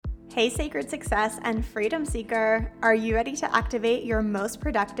Hey, Sacred Success and Freedom Seeker. Are you ready to activate your most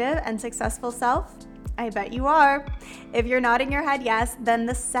productive and successful self? I bet you are. If you're nodding your head yes, then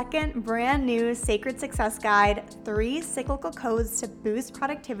the second brand new Sacred Success Guide, 3 Cyclical Codes to Boost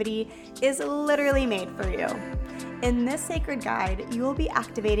Productivity, is literally made for you. In this sacred guide, you will be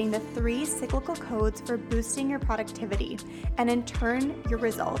activating the 3 cyclical codes for boosting your productivity and in turn your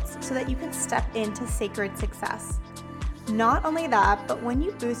results so that you can step into sacred success. Not only that, but when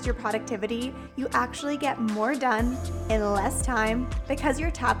you boost your productivity, you actually get more done in less time because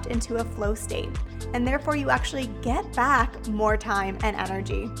you're tapped into a flow state, and therefore you actually get back more time and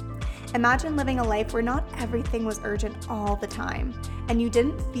energy. Imagine living a life where not everything was urgent all the time, and you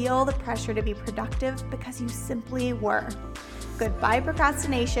didn't feel the pressure to be productive because you simply were. Goodbye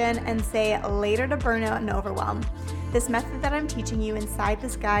procrastination and say later to burnout and overwhelm. This method that I'm teaching you inside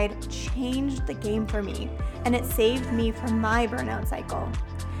this guide changed the game for me, and it saved me from my burnout cycle.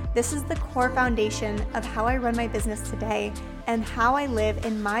 This is the core foundation of how I run my business today and how I live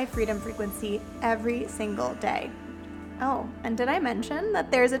in my freedom frequency every single day. Oh, and did I mention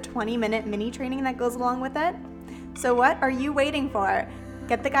that there's a 20-minute mini training that goes along with it? So what are you waiting for?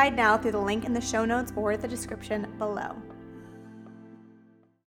 Get the guide now through the link in the show notes or the description below.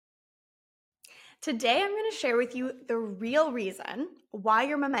 Today, I'm going to share with you the real reason why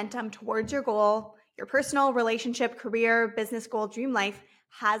your momentum towards your goal, your personal, relationship, career, business goal, dream life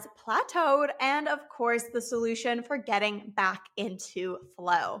has plateaued, and of course, the solution for getting back into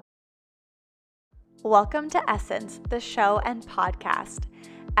flow. Welcome to Essence, the show and podcast.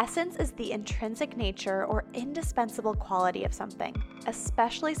 Essence is the intrinsic nature or indispensable quality of something,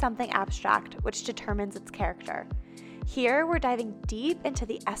 especially something abstract, which determines its character. Here, we're diving deep into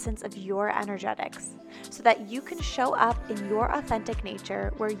the essence of your energetics so that you can show up in your authentic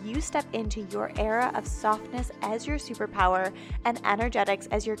nature where you step into your era of softness as your superpower and energetics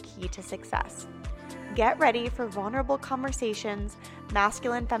as your key to success. Get ready for vulnerable conversations,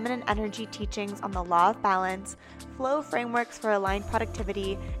 masculine feminine energy teachings on the law of balance, flow frameworks for aligned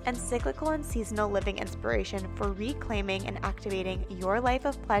productivity, and cyclical and seasonal living inspiration for reclaiming and activating your life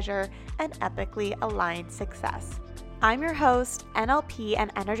of pleasure and epically aligned success. I'm your host, NLP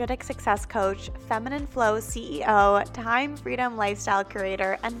and Energetic Success Coach, Feminine Flow CEO, Time Freedom Lifestyle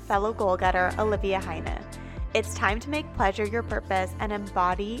Curator, and fellow goal-getter, Olivia Heine. It's time to make pleasure your purpose and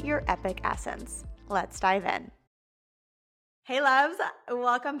embody your epic essence. Let's dive in. Hey loves,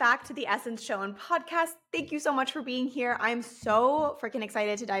 welcome back to the Essence Show and Podcast. Thank you so much for being here. I'm so freaking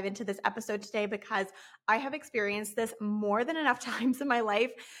excited to dive into this episode today because I have experienced this more than enough times in my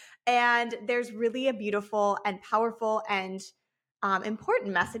life. And there's really a beautiful and powerful and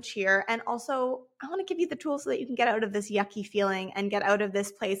important message here. And also, I want to give you the tools so that you can get out of this yucky feeling and get out of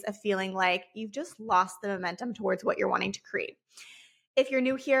this place of feeling like you've just lost the momentum towards what you're wanting to create. If you're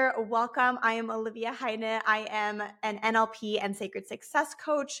new here, welcome. I am Olivia Heine. I am an NLP and Sacred Success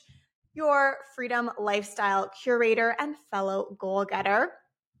Coach, your freedom lifestyle curator and fellow goal getter.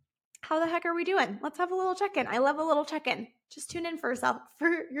 How the heck are we doing? Let's have a little check-in. I love a little check-in. Just tune in for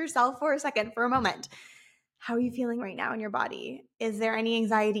yourself for a second, for a moment. How are you feeling right now in your body? Is there any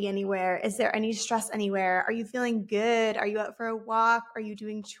anxiety anywhere? Is there any stress anywhere? Are you feeling good? Are you out for a walk? Are you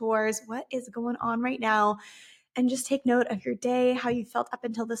doing chores? What is going on right now? And just take note of your day, how you felt up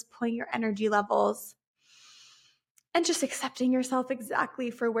until this point, your energy levels, and just accepting yourself exactly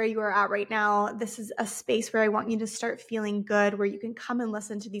for where you are at right now. This is a space where I want you to start feeling good, where you can come and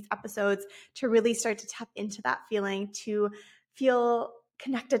listen to these episodes to really start to tap into that feeling, to feel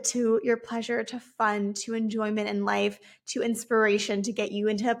connected to your pleasure, to fun, to enjoyment in life, to inspiration, to get you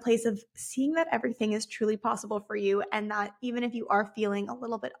into a place of seeing that everything is truly possible for you. And that even if you are feeling a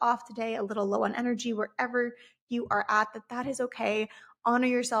little bit off today, a little low on energy, wherever you are at, that is okay. Honor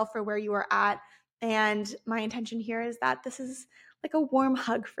yourself for where you are at. And my intention here is that this is like a warm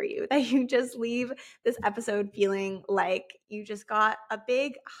hug for you, that you just leave this episode feeling like you just got a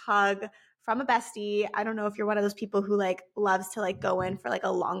big hug from a bestie. I don't know if you're one of those people who loves to go in for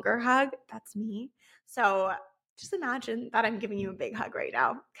a longer hug. That's me. So just imagine that I'm giving you a big hug right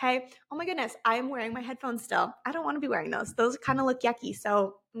now. Okay. Oh my goodness. I'm wearing my headphones still. I don't want to be wearing those. Those kind of look yucky.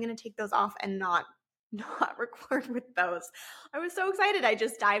 So I'm going to take those off and not record with those. I was so excited. I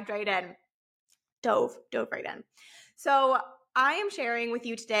just dived right in. Dove right in. So I am sharing with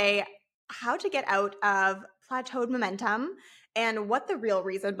you today how to get out of plateaued momentum and what the real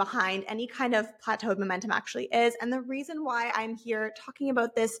reason behind any kind of plateaued momentum actually is, and the reason why I'm here talking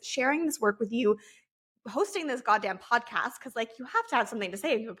about this, sharing this work with you, hosting this goddamn podcast, because you have to have something to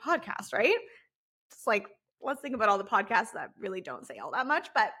say if you have a podcast, right? It's let's think about all the podcasts that really don't say all that much,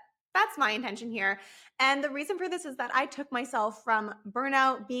 but That's my intention here. And the reason for this is that I took myself from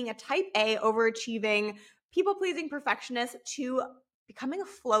burnout, being a type A, overachieving, people pleasing perfectionist, to becoming a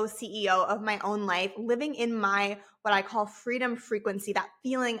flow CEO of my own life, living in my what I call freedom frequency, that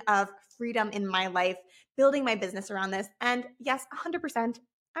feeling of freedom in my life, building my business around this. And yes, 100%,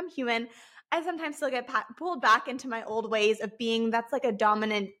 I'm human. I sometimes still get pulled back into my old ways of being that's like a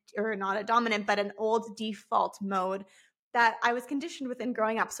dominant, or not a dominant, but an old default mode that I was conditioned within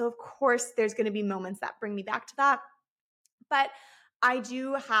growing up. So, of course, there's going to be moments that bring me back to that. But I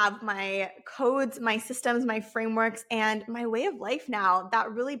do have my codes, my systems, my frameworks, and my way of life now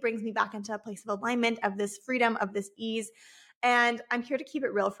that really brings me back into a place of alignment, of this freedom, of this ease. And I'm here to keep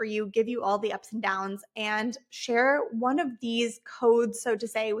it real for you, give you all the ups and downs, and share one of these codes, so to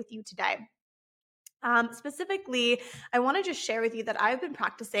say, with you today. Specifically, I want to just share with you that I've been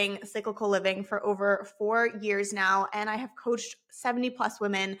practicing cyclical living for over 4 years now, and I have coached 70 plus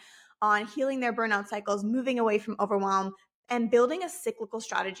women on healing their burnout cycles, moving away from overwhelm, and building a cyclical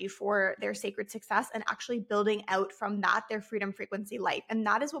strategy for their sacred success, and actually building out from that their freedom frequency life. And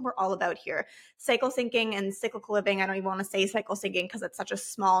that is what we're all about here. Cycle syncing and cyclical living. I don't even want to say cycle syncing because it's such a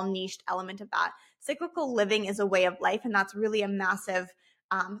small niched element of that. Cyclical living is a way of life, and that's really a massive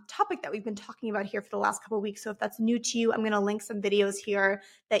topic that we've been talking about here for the last couple of weeks. So if that's new to you, I'm going to link some videos here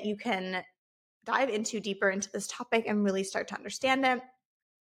that you can dive into deeper into this topic and really start to understand it.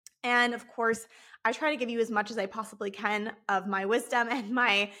 And of course, I try to give you as much as I possibly can of my wisdom and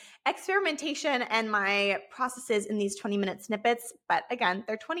my experimentation and my processes in these 20-minute snippets. But again,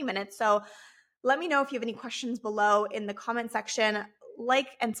 they're 20 minutes. So let me know if you have any questions below in the comment section. Like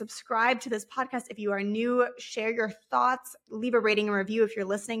and subscribe to this podcast if you are new. Share your thoughts. Leave a rating and review if you're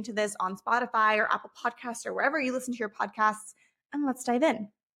listening to this on Spotify or Apple Podcasts or wherever you listen to your podcasts. And let's dive in.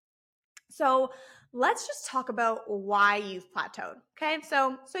 So let's just talk about why you've plateaued. Okay.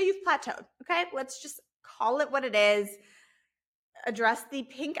 So you've plateaued. Okay. Let's just call it what it is. Address the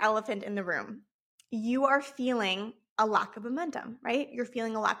pink elephant in the room. You are feeling a lack of momentum, right? You're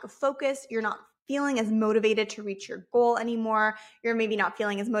feeling a lack of focus. You're not feeling as motivated to reach your goal anymore. You're maybe not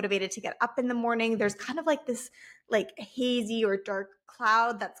feeling as motivated to get up in the morning. There's kind of like this like hazy or dark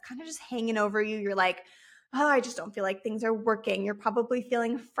cloud that's kind of just hanging over you. You're like, oh, I just don't feel like things are working. You're probably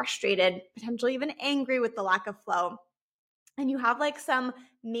feeling frustrated, potentially even angry with the lack of flow. And you have like some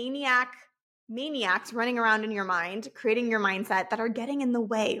maniacs running around in your mind, creating your mindset that are getting in the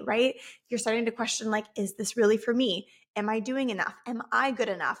way, right? You're starting to question, like, is this really for me? Am I doing enough? Am I good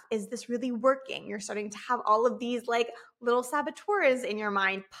enough? Is this really working? You're starting to have all of these like little saboteurs in your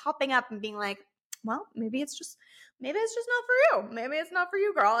mind popping up and being like, well, maybe it's just not for you. Maybe it's not for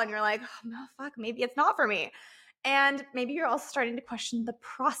you, girl. And you're like, oh, no, fuck, maybe it's not for me. And maybe you're also starting to question the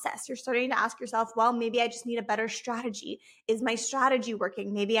process. You're starting to ask yourself, well, maybe I just need a better strategy. Is my strategy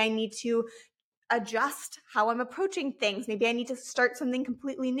working? Maybe I need to adjust how I'm approaching things. Maybe I need to start something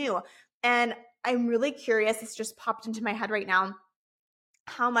completely new. And I'm really curious, it's just popped into my head right now,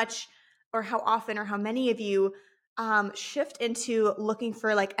 how much or how often or how many of you shift into looking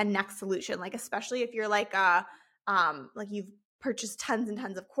for like a next solution, like especially if you're like you've purchased tons and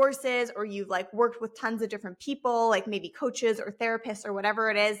tons of courses, or you've like worked with tons of different people, like maybe coaches or therapists or whatever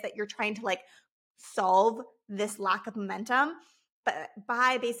it is that you're trying to like solve this lack of momentum, but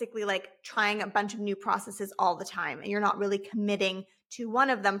by basically like trying a bunch of new processes all the time, and you're not really committing to one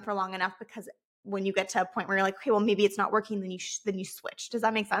of them for long enough, because when you get to a point where you're like, okay, well, maybe it's not working, then you switch. Does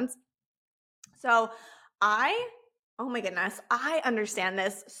that make sense? So oh my goodness, I understand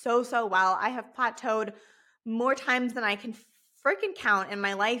this so well. I have plateaued more times than I can freaking count in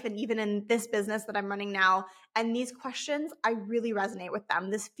my life, and even in this business that I'm running now. And these questions, I really resonate with them.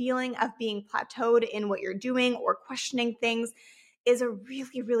 This feeling of being plateaued in what you're doing or questioning things is a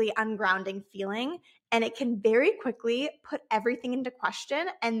really, really ungrounding feeling. And it can very quickly put everything into question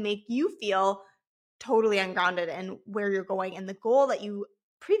and make you feel totally ungrounded in where you're going and the goal that you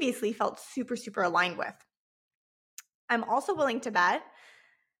previously felt super, super aligned with. I'm also willing to bet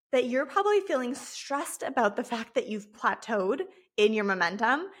that you're probably feeling stressed about the fact that you've plateaued in your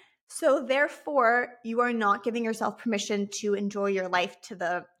momentum. So therefore, you are not giving yourself permission to enjoy your life to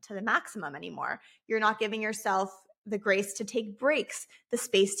the maximum anymore. You're not giving yourself the grace to take breaks, the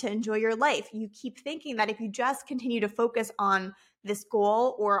space to enjoy your life. You keep thinking that if you just continue to focus on this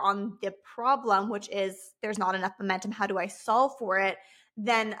goal or on the problem, which is there's not enough momentum, how do I solve for it?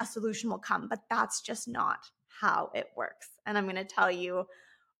 Then a solution will come. But that's just not how it works. And I'm going to tell you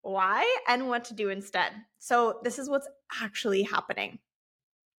why and what to do instead. So this is what's actually happening.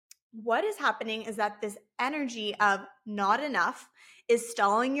 What is happening is that this energy of not enough is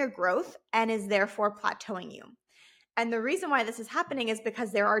stalling your growth and is therefore plateauing you. And the reason why this is happening is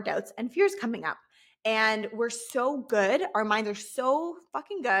because there are doubts and fears coming up. And we're so good, our minds are so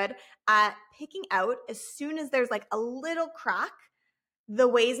fucking good at picking out as soon as there's like a little crack, the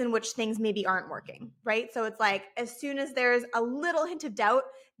ways in which things maybe aren't working, right? So it's like as soon as there's a little hint of doubt,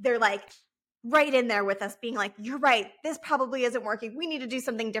 they're like right in there with us being like, you're right, this probably isn't working. We need to do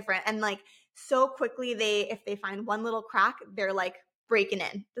something different. And like so quickly if they find one little crack, they're like breaking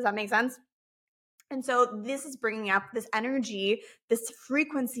in. Does that make sense? And so this is bringing up this energy, this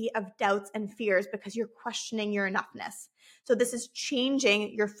frequency of doubts and fears because you're questioning your enoughness. So this is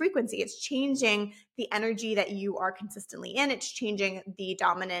changing your frequency. It's changing the energy that you are consistently in. It's changing the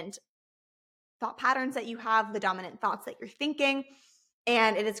dominant thought patterns that you have, the dominant thoughts that you're thinking.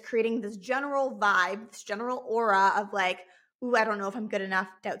 And it is creating this general vibe, this general aura of like, ooh, I don't know if I'm good enough,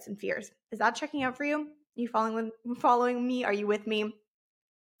 doubts and fears. Is that checking out for you? Are you following me? Are you with me?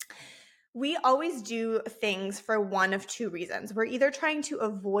 We always do things for one of two reasons. We're either trying to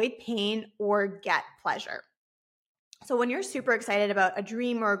avoid pain or get pleasure. So when you're super excited about a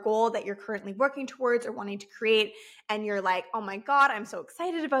dream or a goal that you're currently working towards or wanting to create, and you're like, oh my God, I'm so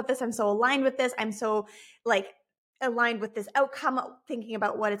excited about this. I'm so aligned with this. I'm so like aligned with this outcome, thinking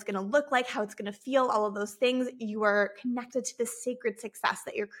about what it's going to look like, how it's going to feel, all of those things. You are connected to this sacred success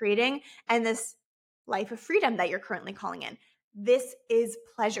that you're creating and this life of freedom that you're currently calling in. This is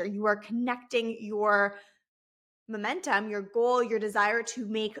pleasure. You are connecting your momentum, your goal, your desire to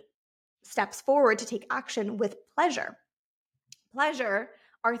make steps forward, to take action with pleasure. Pleasure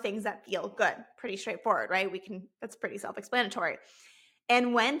are things that feel good. Pretty straightforward, right? That's pretty self-explanatory.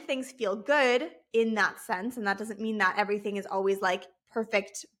 And when things feel good in that sense, and that doesn't mean that everything is always like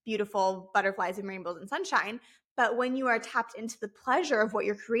perfect, beautiful butterflies and rainbows and sunshine, but when you are tapped into the pleasure of what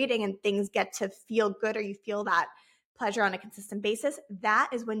you're creating and things get to feel good, or you feel that pleasure on a consistent basis, that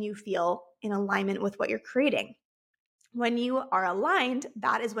is when you feel in alignment with what you're creating. When you are aligned,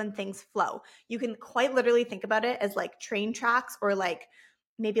 that is when things flow. You can quite literally think about it as like train tracks, or like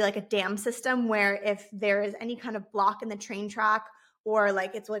maybe like a dam system, where if there is any kind of block in the train track, or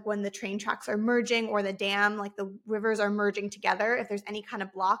like it's like when the train tracks are merging, or the dam, like the rivers are merging together, if there's any kind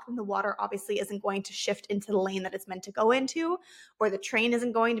of block, then the water obviously isn't going to shift into the lane that it's meant to go into, or the train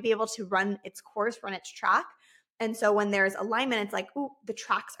isn't going to be able to run its course, run its track. And so when there's alignment, it's like, ooh, the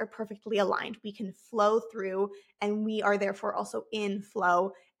tracks are perfectly aligned. We can flow through, and we are therefore also in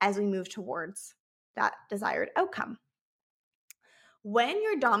flow as we move towards that desired outcome. When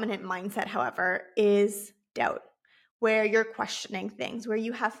your dominant mindset, however, is doubt, where you're questioning things, where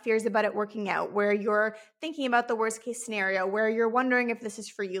you have fears about it working out, where you're thinking about the worst case scenario, where you're wondering if this is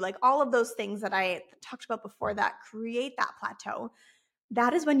for you, like all of those things that I talked about before that create that plateau,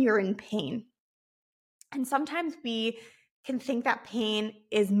 that is when you're in pain. And sometimes we can think that pain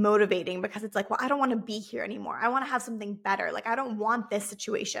is motivating because it's like, well, I don't want to be here anymore. I want to have something better. Like, I don't want this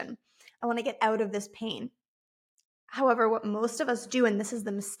situation. I want to get out of this pain. However, what most of us do, and this is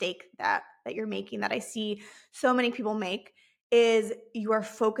the mistake that you're making, that I see so many people make, is you are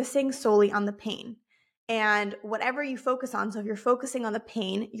focusing solely on the pain. And whatever you focus on, so if you're focusing on the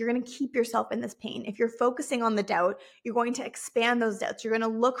pain, you're going to keep yourself in this pain. If you're focusing on the doubt, you're going to expand those doubts. You're going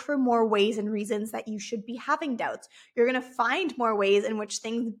to look for more ways and reasons that you should be having doubts. You're going to find more ways in which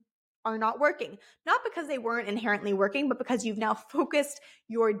things are not working, not because they weren't inherently working, but because you've now focused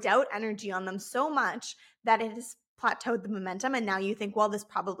your doubt energy on them so much that it has plateaued the momentum. And now you think, well, this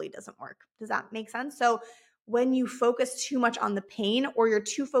probably doesn't work. Does that make sense? So when you focus too much on the pain, or you're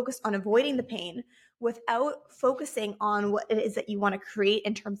too focused on avoiding the pain without focusing on what it is that you want to create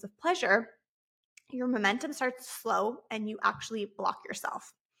in terms of pleasure, your momentum starts to slow and you actually block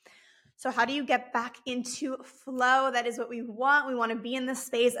yourself. So how do you get back into flow? That is what we want. We want to be in this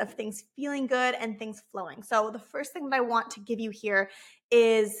space of things feeling good and things flowing. So the first thing that I want to give you here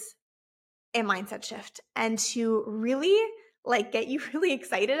is a mindset shift, and to really like get you really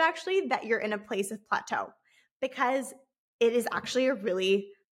excited actually that you're in a place of plateau, because it is actually a really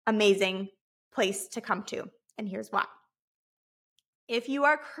amazing place to come to. And here's why. If you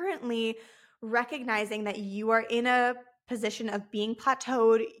are currently recognizing that you are in a position of being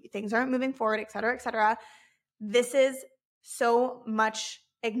plateaued, things aren't moving forward, et cetera, this is so much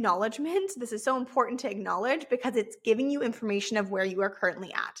acknowledgement. This is so important to acknowledge because it's giving you information of where you are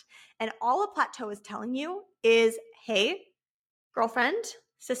currently at. And all a plateau is telling you is, hey, girlfriend,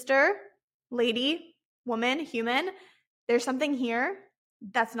 sister, lady, woman, human, there's something here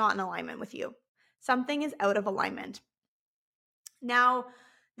that's not in alignment with you. Something is out of alignment. Now,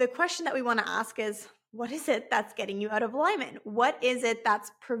 the question that we want to ask is, what is it that's getting you out of alignment? What is it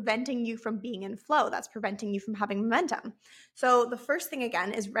that's preventing you from being in flow, that's preventing you from having momentum? So the first thing,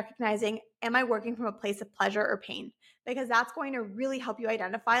 again, is recognizing, am I working from a place of pleasure or pain? because that's going to really help you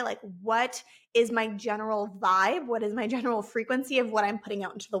identify like what is my general vibe, what is my general frequency of what I'm putting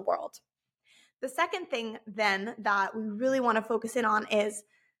out into the world. The second thing then that we really want to focus in on is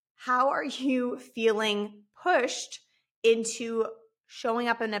how are you feeling pushed into showing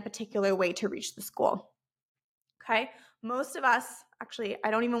up in a particular way to reach this goal? Okay. Most of us, actually,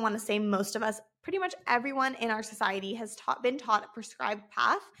 I don't even want to say most of us, pretty much everyone in our society has been taught a prescribed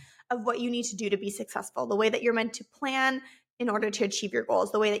path of what you need to do to be successful, the way that you're meant to plan in order to achieve your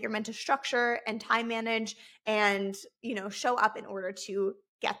goals, the way that you're meant to structure and time manage and, show up in order to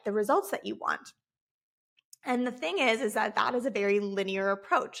get the results that you want. And the thing is that is a very linear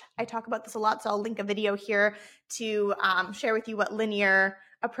approach. I talk about this a lot, so I'll link a video here to share with you what linear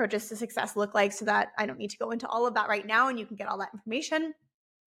approaches to success look like, so that I don't need to go into all of that right now and you can get all that information.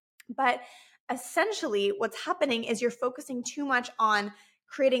 But essentially what's happening is you're focusing too much on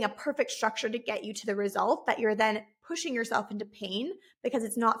creating a perfect structure to get you to the result, that you're then pushing yourself into pain because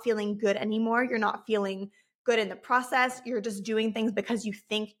it's not feeling good anymore. You're not feeling good in the process. You're just doing things because you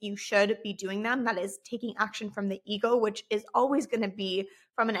think you should be doing them. That is taking action from the ego, which is always going to be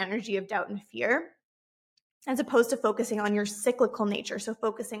from an energy of doubt and fear, as opposed to focusing on your cyclical nature. So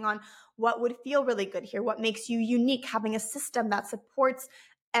focusing on what would feel really good here, what makes you unique, having a system that supports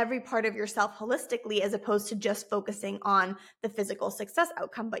every part of yourself holistically, as opposed to just focusing on the physical success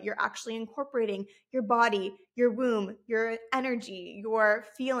outcome, but you're actually incorporating your body, your womb, your energy, your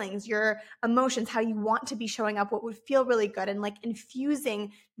feelings, your emotions, how you want to be showing up, what would feel really good, and like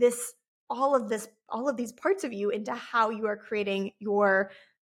infusing all of these parts of you into how you are creating your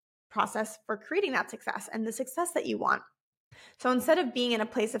process for creating that success and the success that you want. So instead of being in a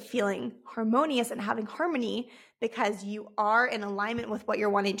place of feeling harmonious and having harmony because you are in alignment with what you're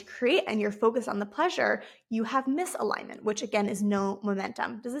wanting to create and you're focused on the pleasure, you have misalignment, which again is no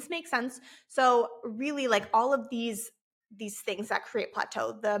momentum. Does this make sense? So really, like all of these things that create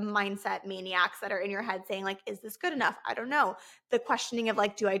plateau, the mindset maniacs that are in your head saying like, is this good enough? I don't know. The questioning of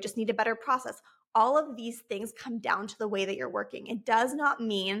like, do I just need a better process? All of these things come down to the way that you're working. It does not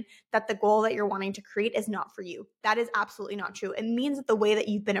mean that the goal that you're wanting to create is not for you. That is absolutely not true. It means that the way that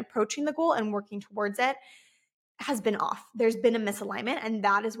you've been approaching the goal and working towards it has been off. There's been a misalignment, and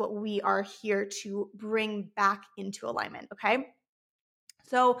that is what we are here to bring back into alignment, okay?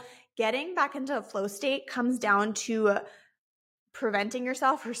 So getting back into a flow state comes down to preventing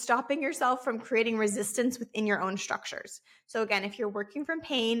yourself or stopping yourself from creating resistance within your own structures. So again, if you're working from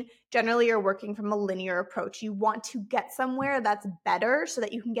pain, generally you're working from a linear approach. You want to get somewhere that's better so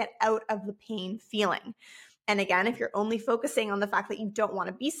that you can get out of the pain feeling. And again, if you're only focusing on the fact that you don't want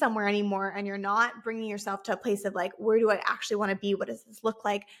to be somewhere anymore and you're not bringing yourself to a place of like, where do I actually want to be? What does this look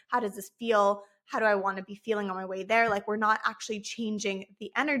like? How does this feel? How do I want to be feeling on my way there? Like we're not actually changing the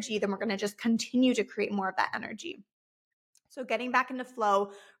energy, then we're going to just continue to create more of that energy. So getting back into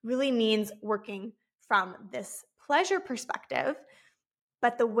flow really means working from this pleasure perspective.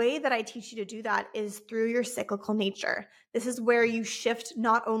 But the way that I teach you to do that is through your cyclical nature. This is where you shift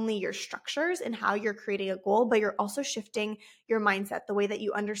not only your structures and how you're creating a goal, but you're also shifting your mindset, the way that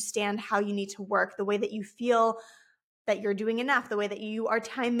you understand how you need to work, the way that you feel that you're doing enough, the way that you are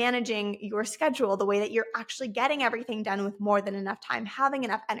time managing your schedule, the way that you're actually getting everything done with more than enough time, having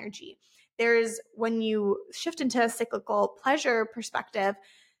enough energy. When you shift into a cyclical pleasure perspective,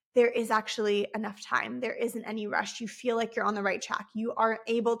 there is actually enough time. There isn't any rush. You feel like you're on the right track. You are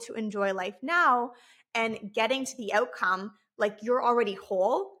able to enjoy life now, and getting to the outcome, like you're already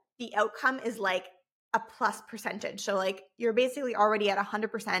whole. The outcome is like a plus percentage. So like you're basically already at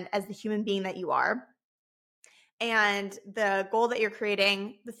 100% as the human being that you are. And the goal that you're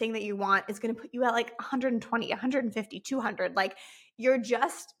creating, the thing that you want, is going to put you at like 120, 150, 200. Like you're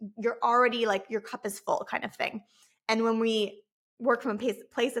already like your cup is full kind of thing. And when we work from a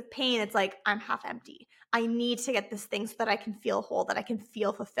place of pain, it's like I'm half empty. I need to get this thing so that I can feel whole, that I can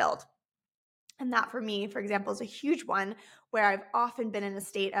feel fulfilled. And that for me, for example, is a huge one where I've often been in a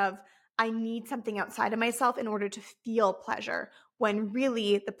state of I need something outside of myself in order to feel pleasure, when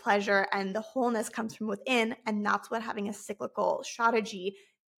really the pleasure and the wholeness comes from within. And that's what having a cyclical strategy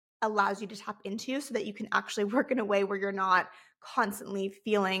allows you to tap into, so that you can actually work in a way where you're not constantly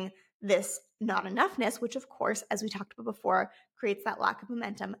feeling this not enoughness, which of course, as we talked about before, creates that lack of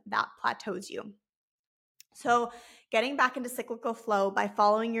momentum that plateaus you. So getting back into cyclical flow by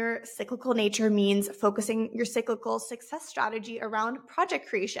following your cyclical nature means focusing your cyclical success strategy around project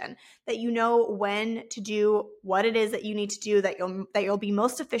creation, that you know when to do what it is that you need to do, that you'll be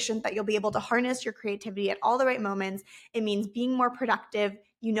most efficient, that you'll be able to harness your creativity at all the right moments. It means being more productive,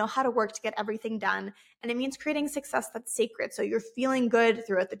 You know how to work to get everything done. And it means creating success that's sacred. So you're feeling good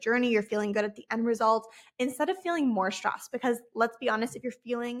throughout the journey. You're feeling good at the end result instead of feeling more stressed. Because let's be honest, if you're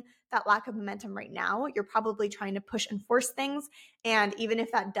feeling that lack of momentum right now, you're probably trying to push and force things. And even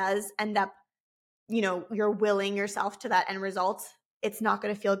if that does end up, you're willing yourself to that end result, it's not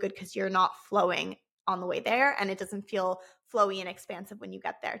going to feel good because you're not flowing on the way there, and it doesn't feel flowy and expansive when you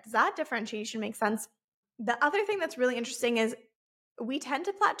get there. Does that differentiation make sense? The other thing that's really interesting is we tend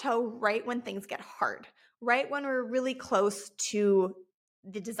to plateau right when things get hard, right when we're really close to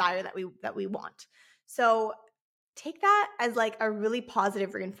the desire that we want. So take that as like a really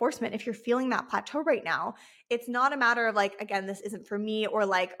positive reinforcement. If you're feeling that plateau right now, it's not a matter of like, again, this isn't for me, or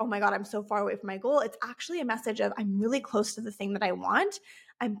like, oh my God, I'm so far away from my goal. It's actually a message of I'm really close to the thing that I want.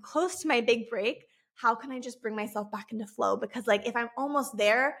 I'm close to my big break. How can I just bring myself back into flow? Because like if I'm almost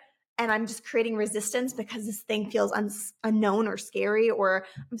there and I'm just creating resistance because this thing feels unknown or scary, or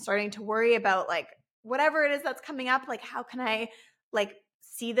I'm starting to worry about like whatever it is that's coming up, like how can I like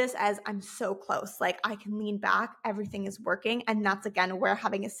see this as I'm so close, like I can lean back, everything is working. And that's again where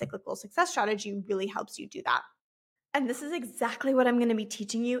having a cyclical success strategy really helps you do that. And this is exactly what I'm going to be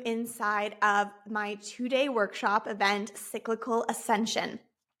teaching you inside of my 2-day workshop event, Cyclical Ascension.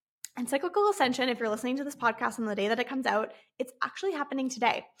 And Cyclical Ascension, if you're listening to this podcast on the day that it comes out, it's actually happening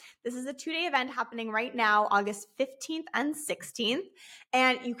today. This is a 2-day event happening right now, August 15th and 16th.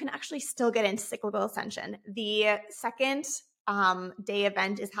 And you can actually still get into Cyclical Ascension. The second day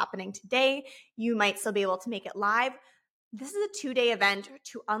event is happening today. You might still be able to make it live. This is a 2-day event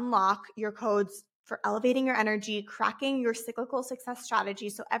to unlock your codes for elevating your energy, cracking your cyclical success strategy.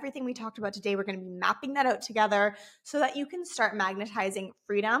 So everything we talked about today, we're going to be mapping that out together so that you can start magnetizing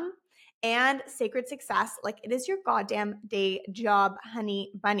freedom and sacred success like it is your goddamn day job,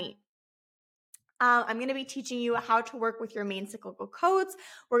 honey bunny. I'm going to be teaching you how to work with your main cyclical codes.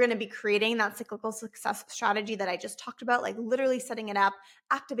 We're going to be creating that cyclical success strategy that I just talked about, like literally setting it up,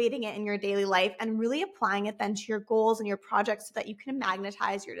 activating it in your daily life, and really applying it then to your goals and your projects so that you can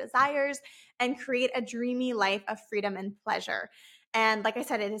magnetize your desires and create a dreamy life of freedom and pleasure. And like I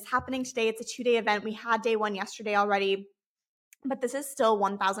said, it is happening today. It's a 2-day event. We had day 1 yesterday already. But this is still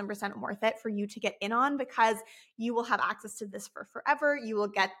 1000% worth it for you to get in on, because you will have access to this for forever. You will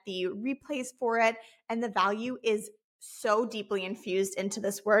get the replays for it. And the value is so deeply infused into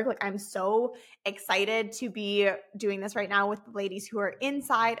this work. Like I'm so excited to be doing this right now with the ladies who are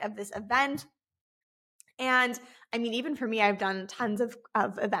inside of this event. And I mean, even for me, I've done tons of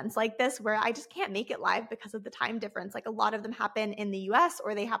events like this where I just can't make it live because of the time difference. Like a lot of them happen in the US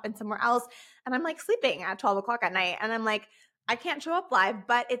or they happen somewhere else. And I'm like sleeping at 12 o'clock at night. And I'm like, I can't show up live,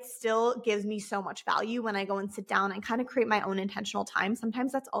 but it still gives me so much value when I go and sit down and kind of create my own intentional time.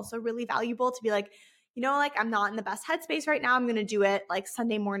 Sometimes that's also really valuable to be like, like I'm not in the best headspace right now. I'm going to do it like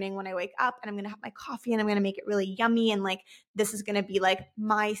Sunday morning when I wake up, and I'm going to have my coffee and I'm going to make it really yummy. And like, this is going to be like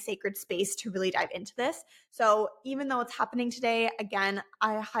my sacred space to really dive into this. So even though it's happening today, again,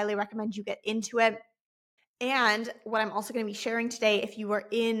 I highly recommend you get into it. And what I'm also going to be sharing today, if you are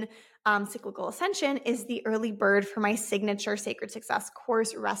in Cyclical Ascension, is the early bird for my signature Sacred Success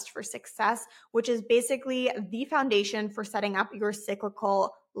course, Rest for Success, which is basically the foundation for setting up your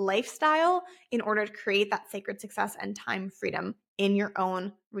cyclical lifestyle in order to create that sacred success and time freedom in your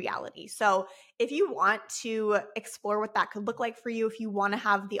own reality. So if you want to explore what that could look like for you, if you want to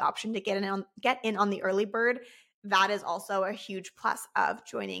have the option to get in on the early bird, that is also a huge plus of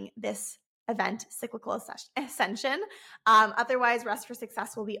joining this event, Cyclical Ascension. Otherwise, Rest for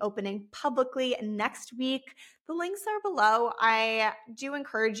Success will be opening publicly next week. The links are below. I do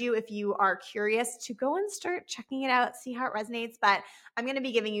encourage you, if you are curious, to go and start checking it out, see how it resonates. But I'm going to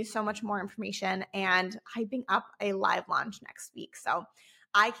be giving you so much more information and hyping up a live launch next week. So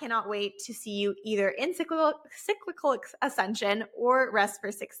I cannot wait to see you either in Cyclical Ascension or Rest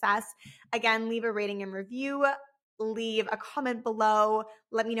for Success. Again, leave a rating and review. Leave a comment below.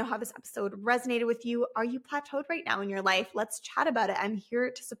 Let me know how this episode resonated with you. Are you plateaued right now in your life? Let's chat about it. I'm here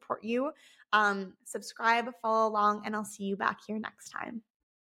to support you. Subscribe, follow along, and I'll see you back here next time.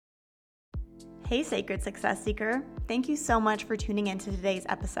 Hey, Sacred Success Seeker. Thank you so much for tuning into today's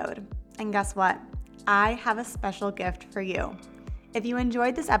episode. And guess what? I have a special gift for you. If you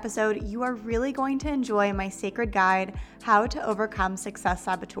enjoyed this episode, you are really going to enjoy my sacred guide, How to Overcome Success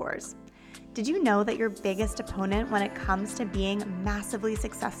Saboteurs. Did you know that your biggest opponent when it comes to being massively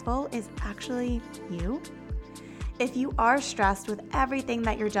successful is actually you? If you are stressed with everything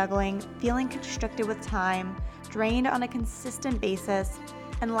that you're juggling, feeling constricted with time, drained on a consistent basis,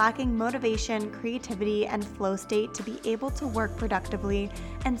 and lacking motivation, creativity, and flow state to be able to work productively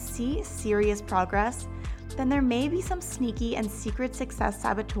and see serious progress, then there may be some sneaky and secret success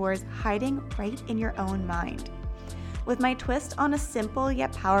saboteurs hiding right in your own mind. With my twist on a simple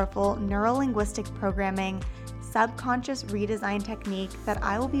yet powerful neuro-linguistic programming subconscious redesign technique that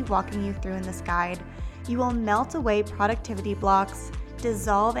I will be walking you through in this guide, you will melt away productivity blocks,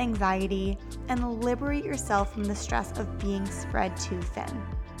 dissolve anxiety, and liberate yourself from the stress of being spread too thin.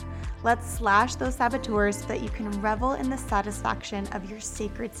 Let's slash those saboteurs so that you can revel in the satisfaction of your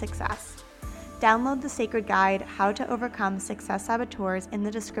sacred success. Download the sacred guide, How to Overcome Success Saboteurs, in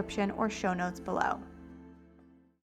the description or show notes below.